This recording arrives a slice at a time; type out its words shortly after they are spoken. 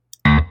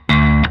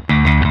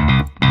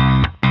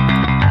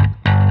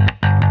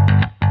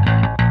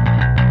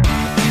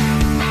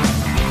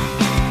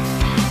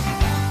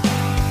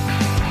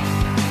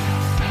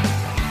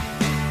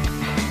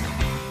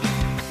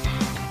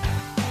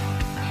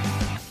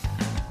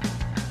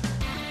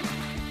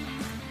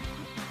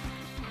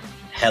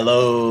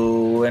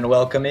Hello and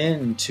welcome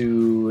in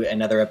to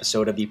another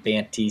episode of the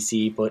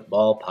FanTC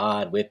Football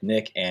Pod with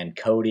Nick and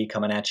Kody,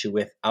 coming at you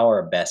with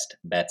our best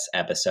bets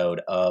episode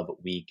of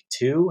week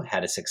 2.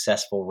 Had a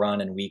successful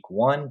run in week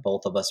 1.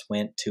 Both of us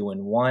went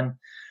 2-1.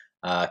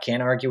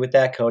 Can't argue with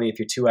that, Kody. If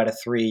you're 2 out of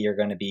 3, you're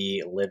going to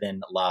be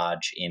living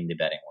large in the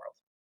betting world.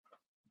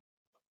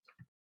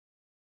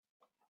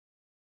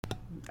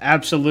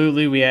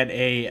 Absolutely. We had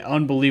a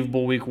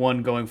unbelievable week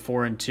 1 going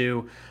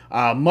 4-2.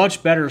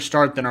 Much better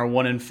start than our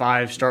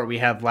 1-5 start we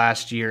had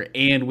last year,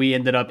 and we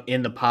ended up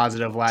in the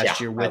positive last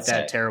year with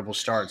that terrible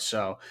start.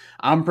 So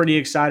I'm pretty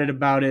excited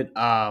about it.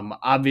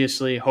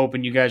 Obviously,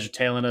 hoping you guys are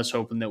tailing us,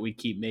 hoping that we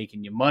keep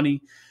making you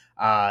money.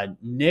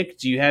 Nick,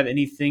 do you have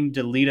anything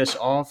to lead us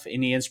off?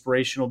 Any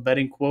inspirational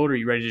betting quote, or are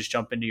you ready to just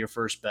jump into your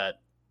first bet?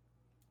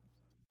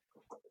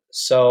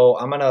 So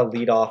I'm going to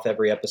lead off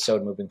every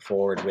episode moving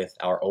forward with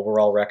our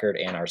overall record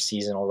and our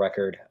seasonal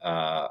record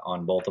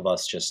on both of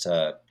us, just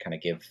to kind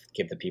of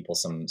give the people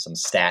some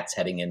stats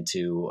heading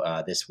into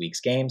this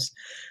week's games.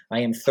 I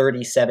am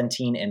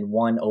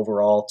 30-17-1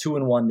 overall,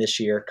 2-1 this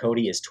year.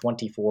 Kody is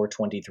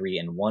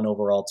 24-23-1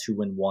 overall,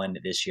 2-1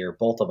 this year.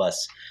 Both of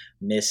us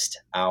missed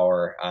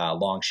our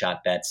long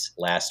shot bets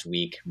last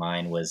week.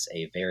 Mine was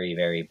a very,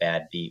 very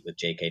bad beat with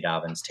J.K.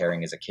 Dobbins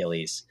tearing his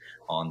Achilles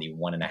on the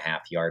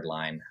 1.5-yard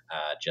line,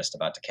 just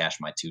about to cash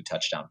my 2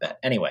 touchdown bet.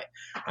 Anyway,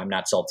 I'm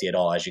not salty at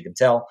all, as you can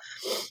tell.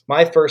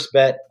 My first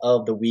bet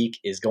of the week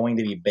is going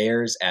to be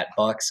Bears at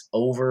Bucks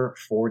over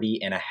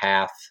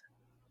 40.5.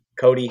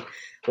 Kody,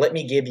 let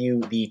me give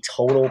you the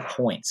total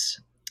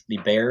points the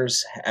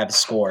Bears have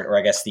scored, or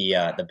I guess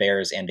the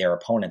Bears and their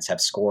opponents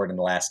have scored in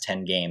the last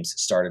 10 games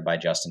started by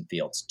Justin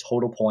Fields.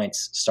 Total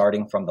points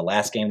starting from the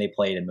last game they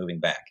played and moving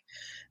back.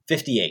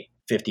 58,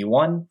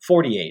 51,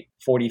 48,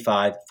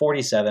 45,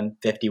 47,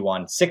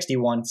 51,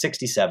 61,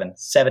 67,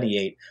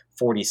 78,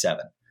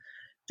 47.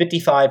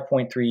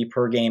 55.3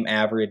 per game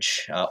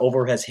average.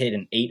 Over has hit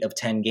in 8 of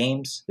 10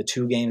 games. The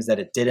 2 games that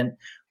it didn't,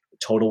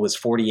 total was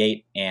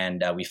 48,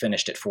 and we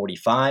finished at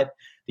 45.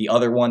 The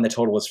other one, the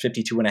total was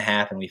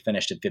 52.5, and we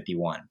finished at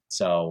 51.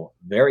 So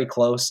very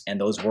close,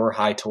 and those were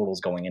high totals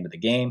going into the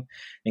game.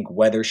 I think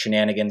weather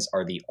shenanigans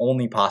are the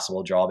only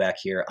possible drawback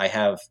here. I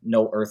have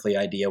no earthly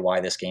idea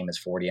why this game is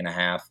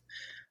 40.5.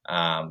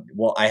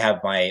 Well, I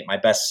have my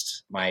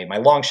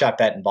long shot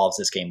bet involves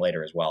this game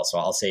later as well, so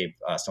I'll save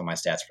some of my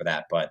stats for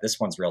that. But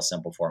this one's real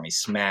simple for me.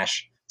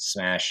 Smash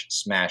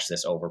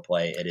this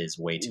overplay. It is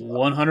way too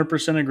low.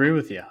 100% agree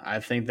with you. I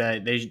think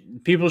that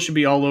people should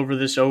be all over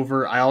this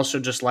over. I also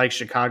just like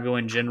Chicago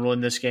in general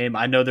in this game.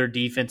 I know their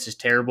defense is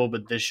terrible,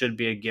 but this should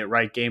be a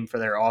get-right game for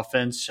their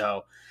offense.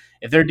 So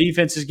if their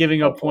defense is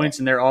giving up points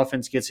and their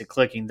offense gets it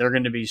clicking, they're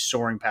going to be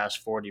soaring past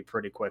 40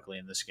 pretty quickly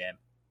in this game.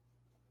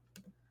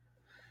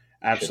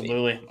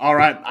 Absolutely. All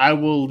right, I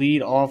will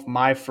lead off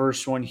my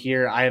first one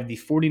here. I have the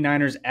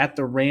 49ers at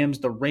the Rams.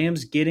 The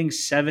Rams getting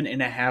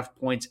 7.5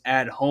 points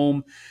at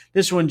home.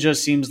 This one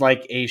just seems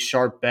like a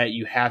sharp bet.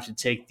 You have to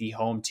take the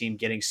home team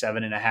getting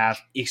 7.5,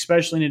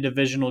 especially in a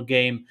divisional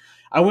game.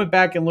 I went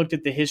back and looked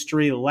at the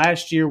history.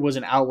 Last year was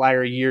an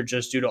outlier year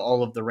just due to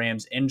all of the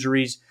Rams'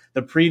 injuries.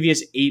 The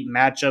previous 8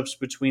 matchups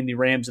between the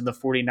Rams and the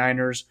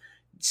 49ers,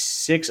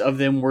 6 of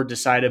them were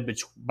decided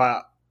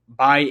by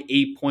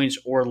 8 points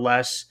or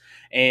less,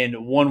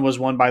 and one was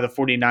won by the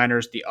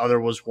 49ers, the other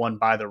was won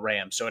by the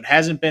Rams. So it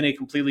hasn't been a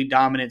completely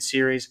dominant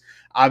series.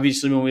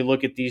 Obviously, when we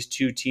look at these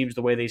two teams,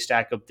 the way they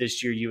stack up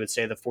this year, you would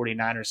say the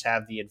 49ers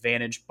have the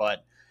advantage,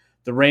 but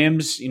the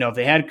Rams, if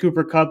they had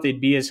Cooper Kupp,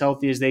 they'd be as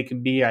healthy as they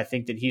can be. I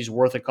think that he's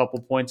worth a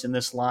couple points in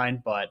this line,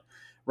 but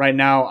right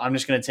now I'm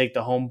just going to take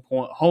the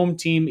home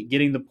team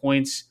getting the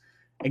points.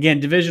 Again,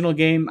 divisional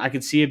game, I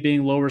could see it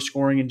being lower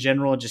scoring in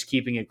general and just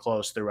keeping it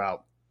close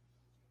throughout.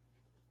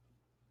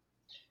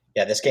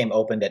 Yeah, this game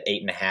opened at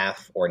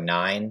 8.5 or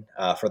 9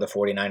 for the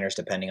 49ers,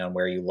 depending on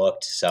where you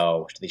looked.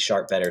 So the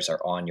sharp bettors are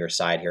on your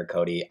side here,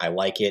 Kody. I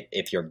like it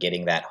if you're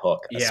getting that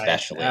hook,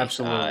 especially.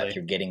 Absolutely. If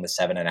you're getting the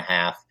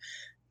 7.5,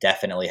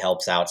 definitely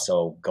helps out.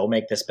 So go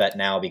make this bet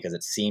now, because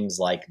it seems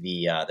like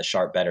the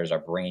sharp bettors are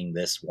bringing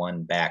this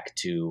one back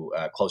to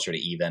closer to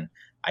even.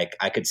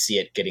 I could see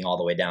it getting all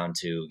the way down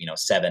to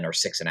 7 or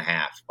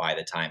 6.5 by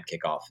the time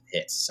kickoff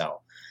hits.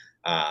 So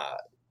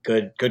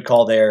good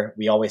call there.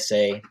 We always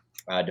say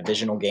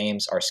divisional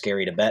games are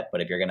scary to bet,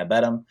 but if you're going to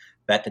bet them,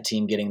 bet the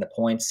team getting the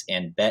points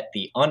and bet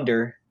the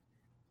under.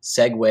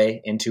 Segue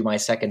into my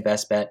second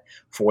best bet,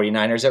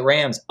 49ers at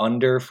Rams,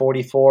 under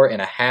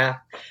 44.5.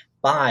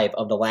 5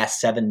 of the last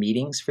 7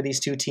 meetings for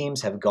these two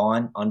teams have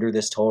gone under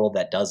this total.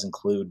 That does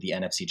include the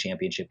NFC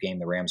Championship game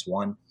the Rams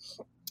won.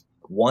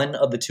 One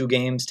of the 2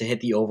 games to hit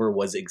the over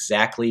was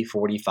exactly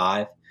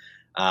 45.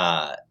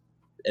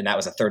 and that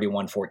was a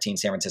 31-14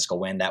 San Francisco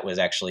win. That was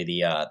actually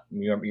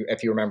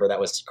if you remember, that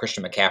was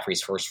Christian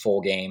McCaffrey's first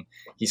full game.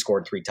 He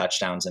scored 3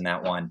 touchdowns in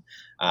that one.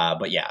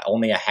 But yeah,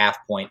 only a half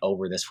point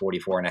over this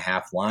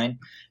 44.5 line.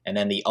 And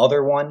then the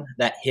other one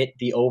that hit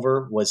the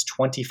over was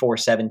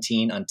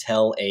 24-17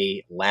 until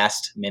a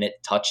last minute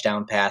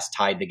touchdown pass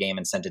tied the game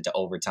and sent it to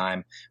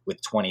overtime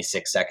with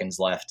 26 seconds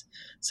left.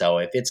 So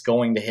if it's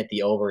going to hit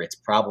the over, it's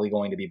probably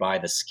going to be by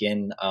the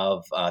skin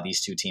of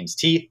these two teams'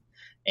 teeth.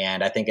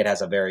 And I think it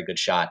has a very good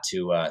shot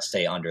to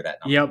stay under that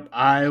number. Yep,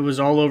 I was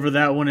all over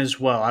that one as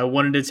well. I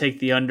wanted to take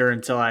the under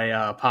until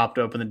I popped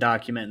open the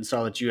document and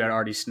saw that you had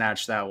already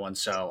snatched that one.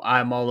 So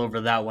I'm all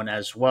over that one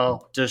as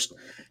well. Just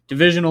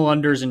divisional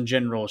unders in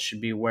general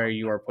should be where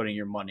you are putting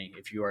your money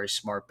if you are a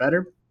smart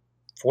bettor.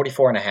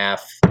 44.5,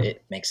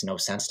 it makes no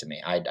sense to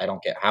me. I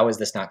don't get, how is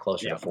this not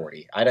closer to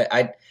 40?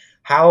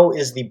 How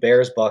is the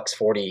Bears-Bucks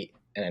 40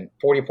 and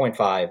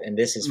 40.5, and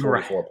this is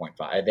 44.5?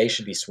 Right. They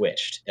should be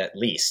switched at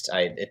least.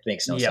 It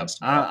makes no sense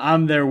to me.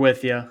 I'm there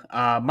with you.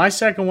 My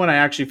second one I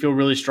actually feel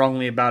really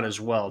strongly about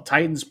as well.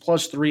 Titans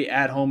 +3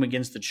 at home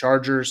against the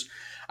Chargers.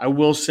 I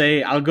will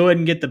say, I'll go ahead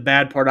and get the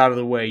bad part out of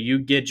the way. You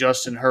get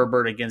Justin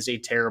Herbert against a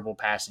terrible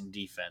passing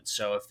defense.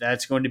 So if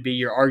that's going to be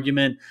your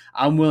argument,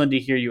 I'm willing to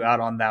hear you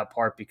out on that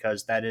part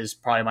because that is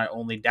probably my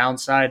only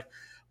downside.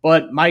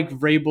 But Mike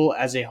Vrabel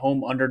as a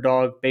home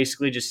underdog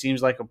basically just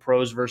seems like a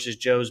pros versus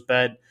Joe's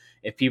bet.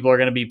 If people are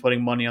going to be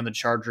putting money on the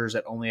Chargers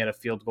at only at a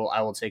field goal,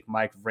 I will take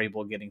Mike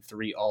Vrabel getting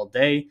 3 all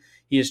day.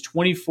 He is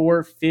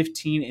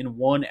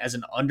 24-15-1 as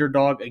an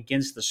underdog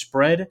against the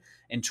spread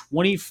and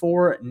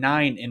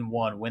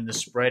 24-9-1 when the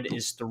spread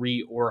is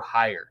 3 or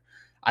higher.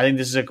 I think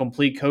this is a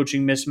complete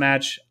coaching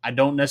mismatch. I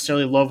don't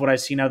necessarily love what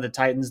I've seen out of the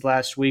Titans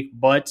last week,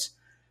 but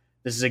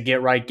this is a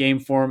get-right game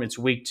for them. It's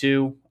week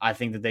 2. I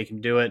think that they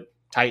can do it.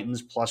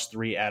 Titans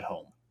 +3 at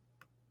home.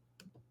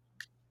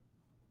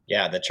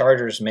 Yeah, the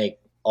Chargers make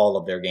all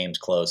of their games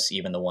close,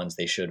 even the ones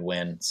they should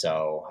win.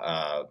 So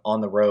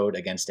on the road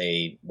against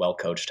a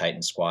well-coached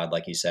Titans squad,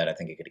 like you said, I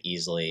think it could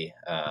easily,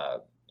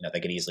 they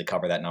could easily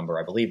cover that number.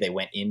 I believe they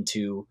went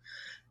into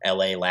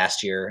LA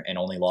last year and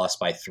only lost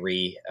by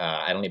 3.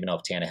 I don't even know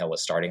if Tannehill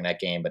was starting that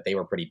game, but they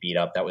were pretty beat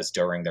up. That was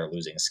during their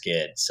losing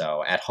skid.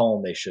 So at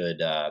home, they should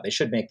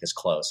make this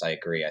close. I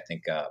agree. I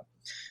think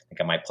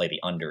I might play the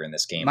under in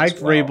this game. Mike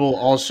Vrabel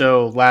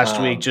also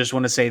last week, just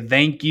want to say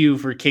thank you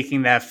for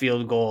kicking that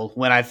field goal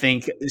when I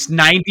think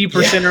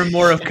 90% or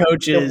more of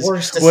coaches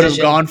would have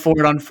gone for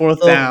it on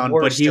 4th down,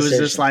 but he was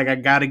just like, I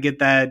got to get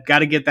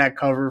that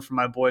cover for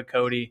my boy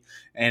Kody,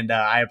 and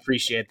I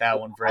appreciate that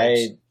one,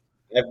 Vrabel.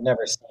 I've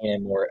never seen a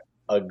more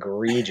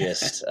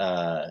egregious,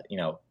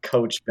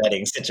 coach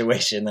betting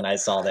situation than I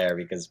saw there,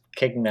 because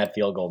kicking that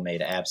field goal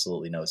made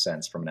absolutely no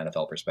sense from an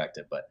NFL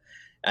perspective. But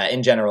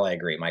in general, I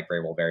agree. Mike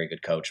Vrabel, very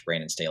good coach.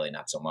 Brandon Staley,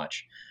 not so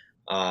much.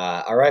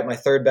 All right, my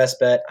third best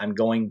bet. I'm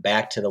going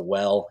back to the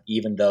well,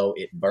 even though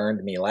it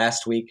burned me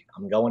last week.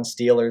 I'm going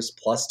Steelers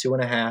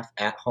 +2.5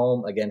 at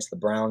home against the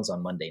Browns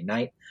on Monday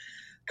night.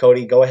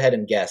 Kody, go ahead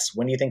and guess.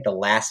 When do you think the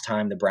last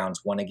time the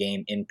Browns won a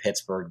game in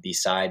Pittsburgh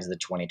besides the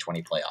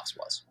 2020 playoffs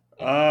was?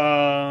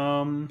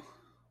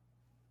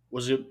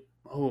 Was it?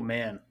 Oh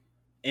man,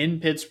 in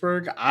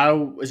Pittsburgh?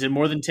 Is it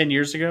more than 10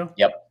 years ago?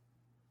 Yep.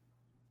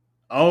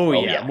 Oh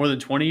yeah, more than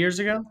 20 years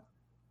ago?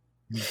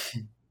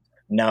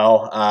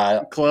 No.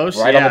 Close?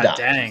 Right on the dot.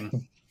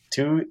 Dang.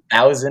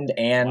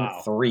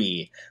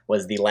 2003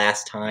 was the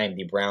last time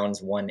the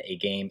Browns won a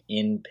game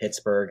in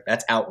Pittsburgh.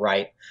 That's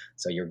outright.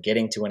 So you're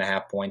getting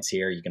 2.5 points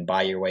here. You can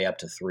buy your way up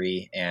to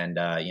 3 and,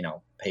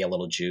 pay a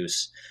little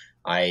juice.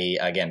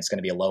 Again, it's going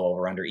to be a low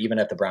over-under. Even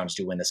if the Browns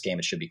do win this game,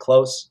 it should be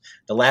close.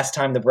 The last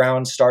time the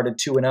Browns started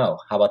 2-0,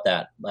 how about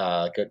that?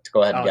 Go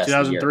ahead and guess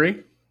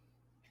 2003?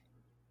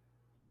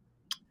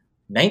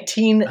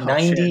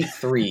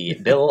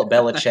 1993, Bill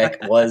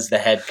Belichick was the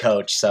head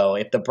coach. So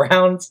if the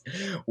Browns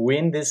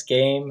win this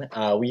game,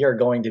 we are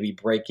going to be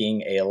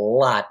breaking a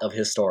lot of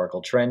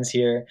historical trends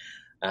here.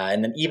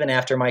 And then even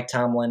after Mike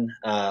Tomlin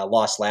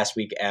lost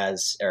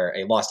against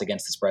the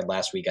spread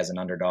last week as an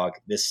underdog,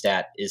 this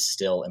stat is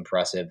still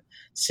impressive.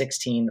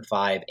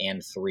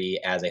 16-5-3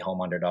 as a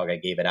home underdog. I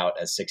gave it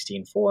out as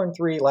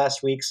 16-4-3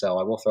 last week, so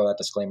I will throw that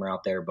disclaimer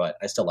out there, but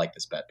I still like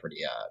this bet pretty.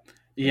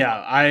 Yeah,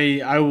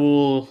 I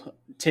will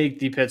take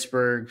the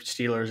Pittsburgh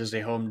Steelers as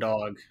a home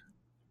dog.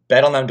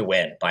 Bet on them to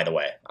win, by the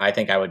way. I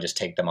think I would just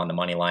take them on the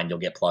money line. You'll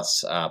get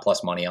plus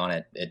money on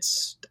it.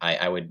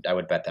 I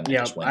would bet them to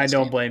just win. I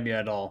don't blame you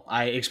at all.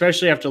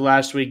 Especially after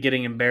last week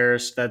getting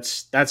embarrassed,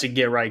 that's a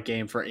get right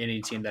game for any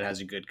team that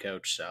has a good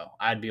coach. So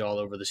I'd be all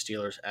over the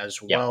Steelers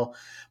as well.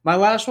 My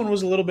last one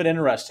was a little bit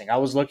interesting. I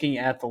was looking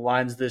at the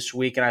lines this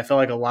week, and I felt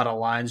like a lot of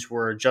lines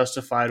were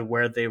justified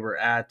where they were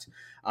at.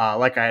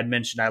 Like I had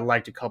mentioned, I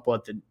liked a couple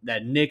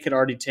that Nick had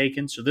already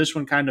taken. So this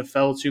one kind of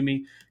fell to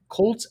me.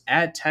 Colts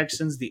at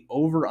Texans, the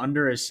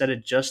over-under is set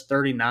at just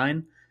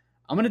 39.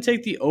 I'm going to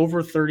take the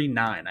over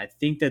 39. I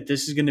think that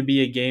this is going to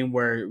be a game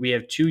where we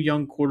have 2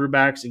 young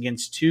quarterbacks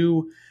against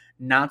 2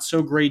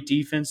 not-so-great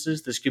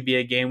defenses. This could be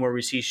a game where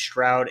we see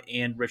Stroud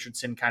and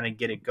Richardson kind of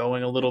get it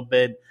going a little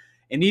bit.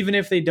 And even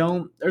if they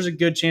don't, there's a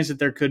good chance that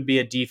there could be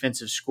a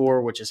defensive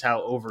score, which is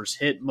how overs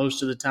hit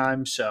most of the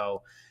time.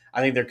 So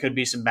I think there could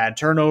be some bad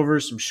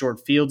turnovers, some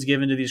short fields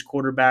given to these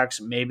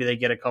quarterbacks. Maybe they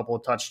get a couple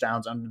of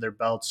touchdowns under their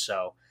belts.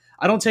 So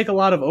I don't take a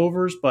lot of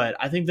overs, but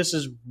I think this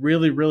is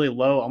really, really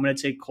low. I'm going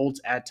to take Colts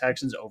at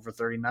Texans over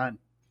 39.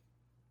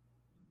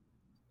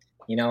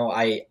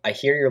 I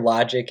hear your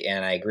logic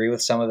and I agree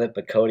with some of it,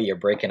 but Kody, you're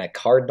breaking a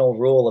cardinal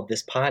rule of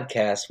this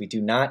podcast. We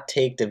do not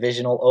take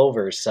divisional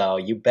overs, so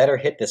you better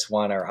hit this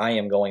one or I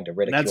am going to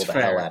ridicule That's the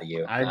fair. hell out of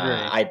you. I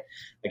agree.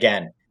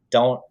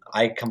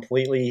 I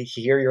completely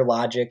hear your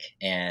logic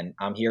and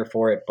I'm here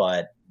for it,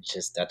 but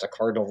that's a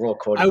cardinal rule,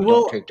 Cody. I You don't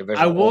will. take I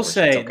divisional will overs.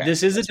 say It's okay.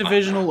 this is That's a fine.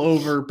 divisional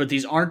over, but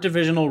these aren't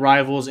divisional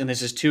rivals, and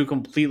this is two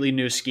completely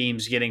new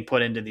schemes getting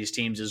put into these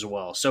teams as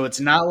well. So it's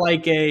not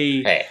like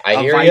Hey, I a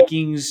hear you.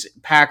 Vikings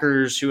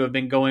Packers who have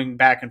been going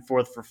back and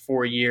forth for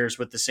 4 years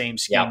with the same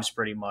schemes Yep,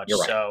 pretty much. you're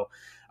right. So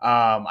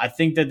I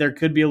think that there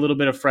could be a little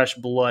bit of fresh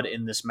blood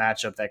in this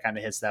matchup that kind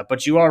of hits that.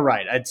 But you are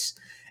right.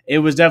 It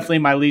was definitely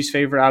my least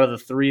favorite out of the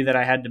three that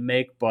I had to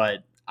make,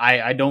 but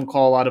I don't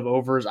call a lot of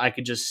overs. I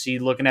could just see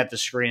looking at the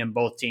screen and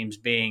both teams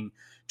being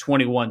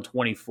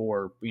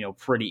 21-24,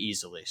 pretty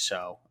easily.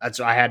 So that's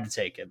why I had to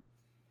take it.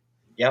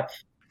 Yep.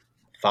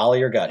 Follow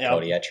your gut, Yep.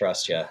 Cody. I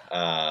trust you.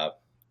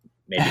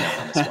 Maybe not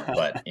on this one,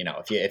 but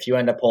if you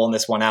end up pulling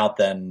this one out,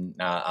 then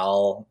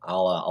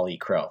I'll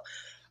eat crow.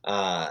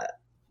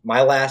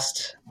 My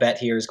last bet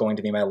here is going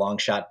to be my long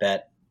shot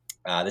bet.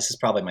 This is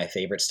probably my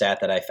favorite stat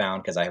that I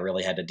found because I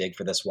really had to dig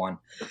for this one.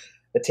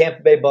 The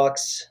Tampa Bay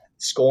Bucks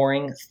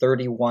scoring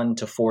 31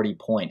 to 40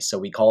 points. So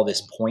we call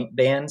this point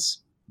bands.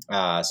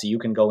 So you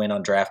can go in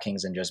on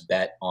DraftKings and just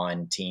bet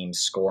on teams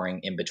scoring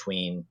in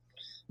between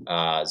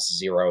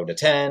 0 to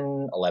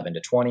 10, 11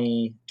 to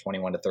 20,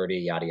 21 to 30,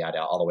 yada,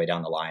 yada, all the way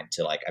down the line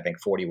to I think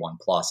 41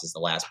 plus is the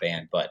last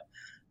band. But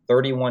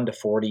 31 to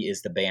 40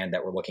 is the band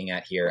that we're looking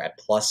at here at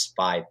plus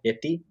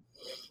 550.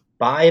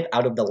 5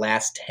 out of the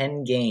last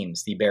 10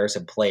 games the Bears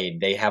have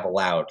played, they have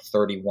allowed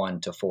 31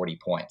 to 40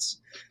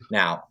 points.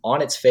 Now,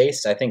 on its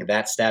face, I think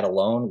that stat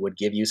alone would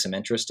give you some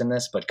interest in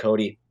this. But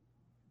Cody,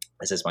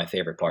 this is my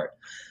favorite part.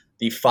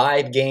 The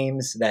 5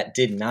 games that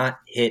did not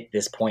hit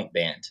this point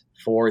band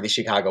for the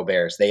Chicago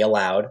Bears, they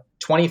allowed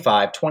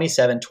 25,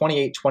 27,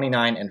 28,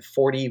 29, and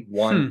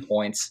 41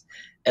 points.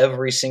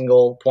 Every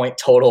single point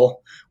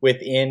total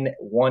within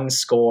one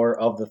score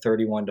of the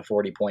 31 to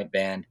 40 point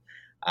band.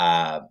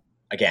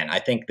 Again, I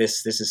think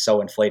this is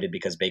so inflated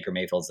because Baker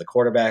Mayfield's the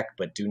quarterback,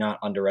 but do not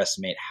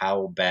underestimate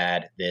how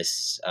bad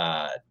this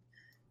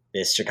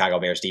Chicago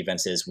Bears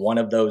defense is. One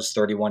of those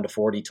 31 to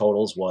 40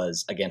 totals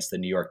was against the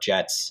New York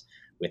Jets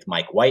with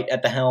Mike White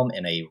at the helm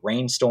in a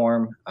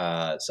rainstorm.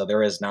 So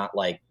there is not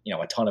a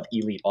ton of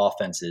elite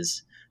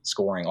offenses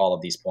scoring all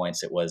of these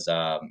points. It was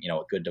a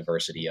good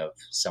diversity of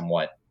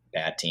somewhat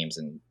bad teams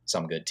and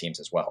some good teams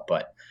as well.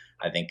 But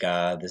I think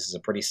this is a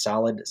pretty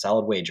solid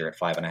wager at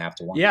 5.5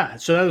 to 1. Yeah,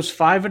 so that was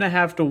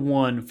 5.5 to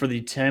 1 for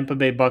the Tampa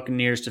Bay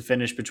Buccaneers to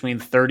finish between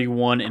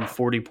 31 and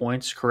 40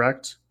 points,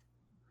 correct?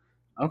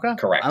 Okay.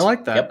 Correct. I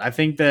like that. Yep. I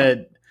think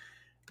that,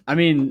 I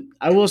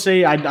will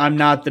say I'm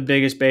not the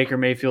biggest Baker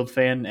Mayfield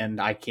fan, and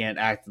I can't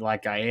act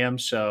like I am,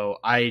 so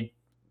I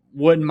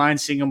wouldn't mind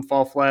seeing him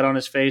fall flat on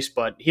his face,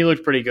 but he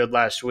looked pretty good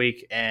last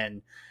week,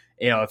 and,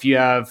 if you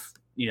have,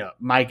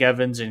 Mike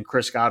Evans and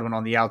Chris Godwin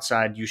on the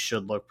outside, you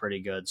should look pretty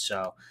good,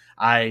 so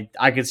I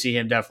could see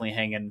him definitely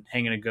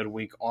hanging a good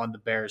week on the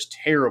Bears'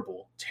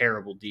 terrible,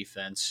 terrible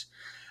defense.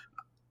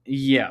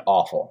 Yeah.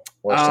 Awful.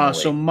 Worst in the league.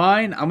 So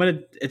mine,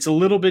 it's a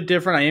little bit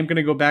different. I am going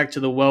to go back to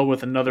the well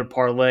with another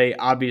parlay.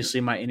 Obviously,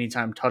 my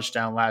anytime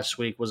touchdown last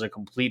week was a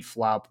complete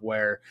flop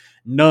where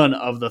none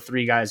of the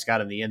 3 guys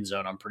got in the end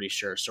zone, I'm pretty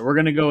sure. So we're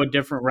going to go a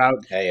different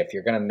route. Hey, if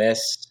you're going to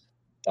miss,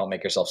 don't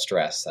make yourself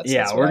stress. That's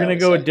we're going to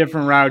go say. a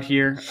different route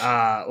here.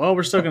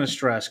 We're still going to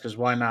stress because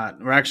why not?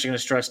 We're actually going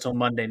to stress till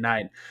Monday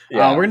night.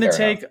 Yeah, we're going to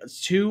take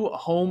 2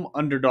 home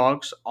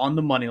underdogs on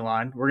the money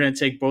line. We're going to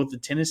take both the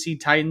Tennessee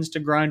Titans to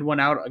grind one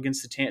out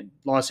against the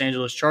Los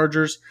Angeles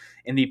Chargers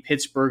and the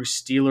Pittsburgh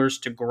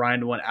Steelers to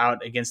grind one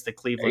out against the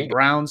Cleveland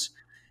Browns.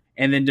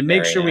 And then to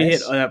make sure we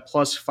hit that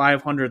plus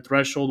 500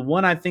 threshold,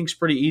 one I think is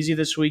pretty easy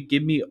this week.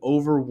 Give me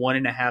over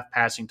 1.5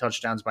 passing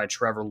touchdowns by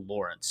Trevor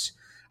Lawrence.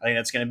 I think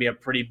that's going to be a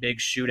pretty big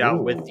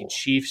shootout with the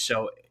Chiefs.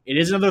 So it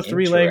is another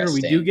 3-legger.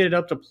 We do get it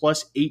up to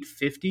plus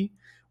 850,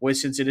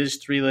 since it is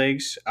 3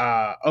 legs.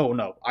 I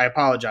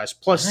apologize.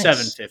 Plus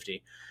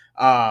 750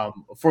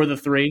 for the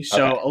 3.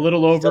 So a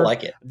little over. Still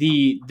like it.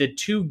 The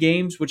 2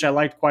 games, which I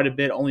liked quite a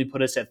bit, only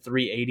put us at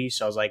 380.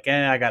 So I was like,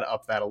 I got to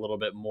up that a little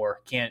bit more.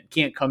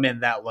 Can't come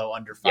in that low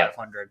under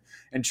 500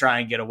 and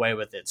try and get away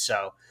with it.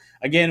 So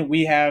again,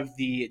 we have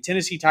the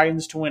Tennessee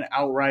Titans to win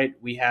outright.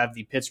 We have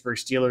the Pittsburgh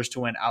Steelers to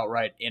win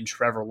outright, and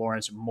Trevor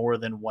Lawrence more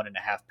than 1.5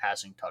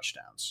 passing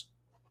touchdowns.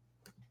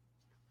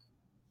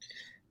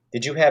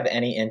 Did you have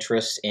any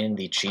interest in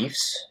the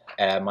Chiefs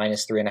at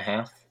minus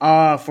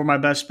 3.5? For my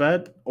best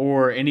bet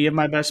or any of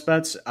my best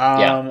bets?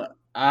 I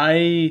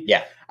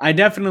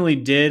definitely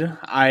did.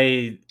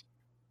 I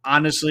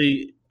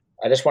honestly,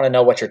 I just want to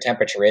know what your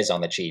temperature is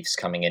on the Chiefs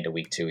coming into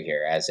week 2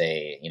 here as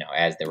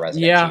as the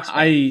resident Yeah, Chiefs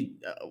fan.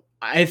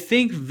 I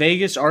think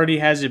Vegas already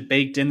has it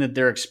baked in that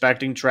they're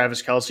expecting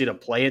Travis Kelsey to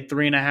play at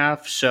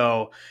 3.5.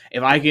 So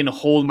if I can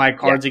hold my Yeah,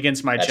 cards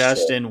against my that's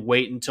chest true. and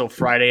wait until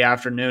Friday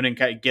afternoon and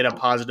get a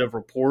positive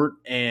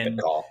report Good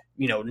and call.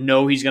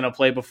 know he's going to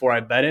play before I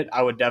bet it,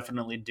 I would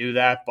definitely do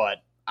that. But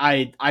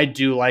I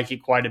do like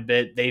it quite a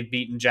bit. They've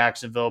beaten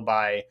Jacksonville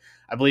by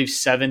I believe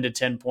 7 to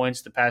 10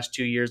 points the past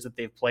 2 years that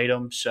they've played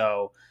them.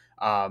 So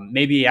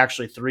maybe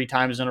actually 3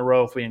 times in a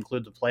row if we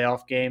include the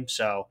playoff game.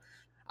 So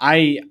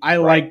I Right.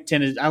 like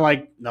Tennessee. I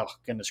like no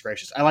goodness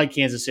gracious. I like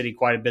Kansas City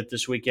quite a bit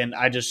this weekend.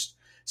 I just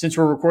since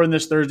we're recording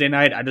this Thursday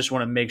night, I just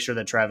want to make sure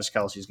that Travis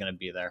Kelsey is going to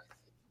be there.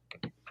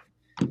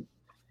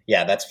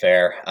 Yeah, that's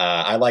fair.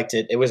 I liked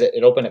it.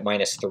 It opened at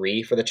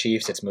 -3 for the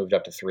Chiefs. It's moved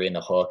up to 3 in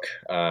the hook.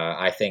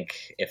 I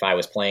think if I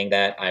was playing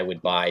that, I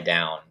would buy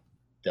down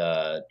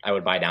to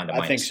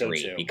I think so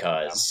 -3 too. Yeah.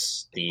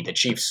 because the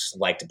Chiefs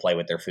like to play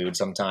with their food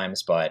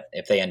sometimes. But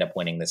if they end up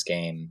winning this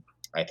game,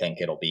 I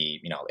think it'll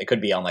be it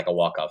could be on like a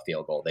walk-off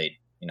field goal. They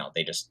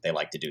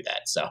like to do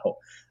that. So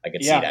I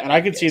could see Yeah, that and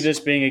I being the could see case. this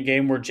being a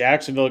game where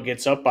Jacksonville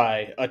gets up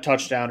by a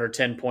touchdown or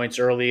 10 points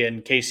early,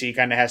 and KC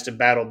kind of has to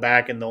battle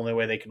back, and the only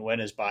way they can win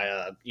is by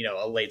a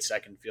late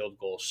second field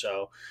goal.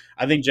 So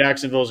I think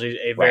Jacksonville's a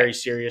Right. very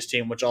serious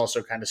team, which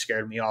also kind of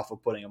scared me off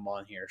of putting them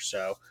on here.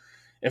 So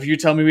if you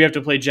tell me we have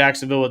to play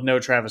Jacksonville with no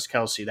Travis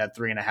Kelsey, that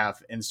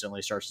 3.5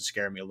 instantly starts to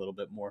scare me a little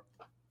bit more.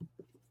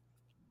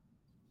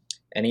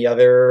 Any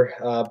other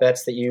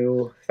bets that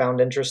you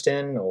found interest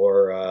in,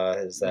 or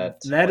is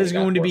that That all you is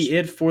got going to for be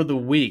us? it for the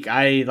week.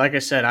 Like I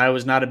said, I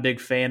was not a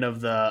big fan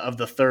of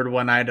the third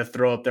one I had to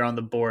throw up there on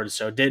the board,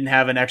 so didn't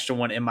have an extra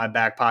one in my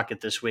back pocket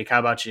this week. How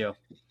about you?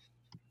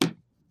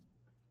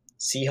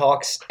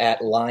 Seahawks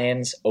at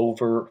Lions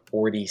over Yeah,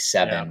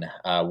 47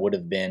 would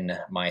have been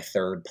my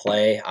third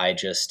play.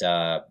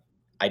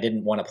 I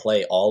didn't want to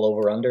play all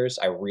over unders.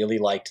 I really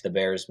liked the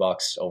Bears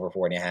Bucks over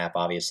 40.5,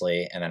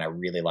 obviously, and then I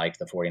really liked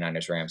the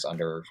 49ers Rams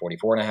under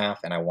 44.5,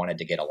 and I wanted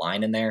to get a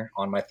line in there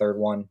on my third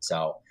one.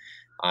 So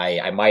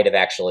I might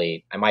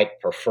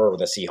prefer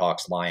the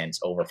Seahawks Lions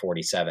over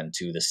 47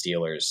 to the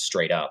Steelers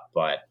straight up,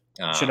 but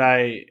should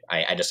I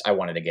I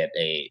wanted to get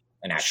a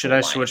an should actual I line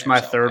in switch there,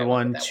 my so third I went with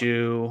one that one.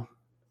 to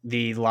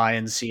the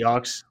Lions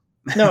Seahawks?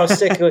 No,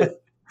 stick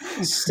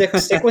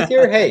with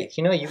your. Hey,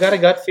 you got a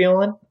gut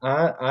feeling.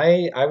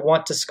 I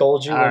want to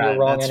scold you All when you're right,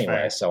 wrong that's anyway,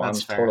 fair. so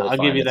That's I'm fair. totally I'll give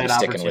fine you with you that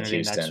sticking with opportunity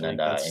next Houston week.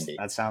 and Indy.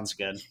 That sounds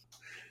good.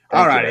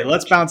 All Thank you righty, very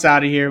let's much. bounce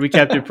out of here. We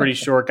kept it pretty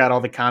short, got all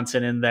the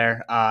content in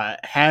there.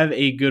 Have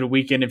a good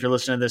weekend if you're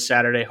listening to this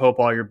Saturday. Hope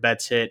all your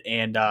bets hit,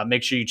 and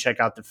make sure you check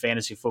out the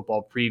fantasy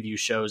football preview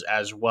shows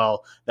as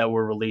well that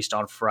were released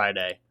on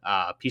Friday.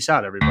 Peace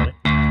out, everybody.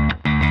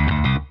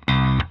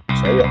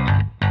 See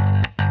ya.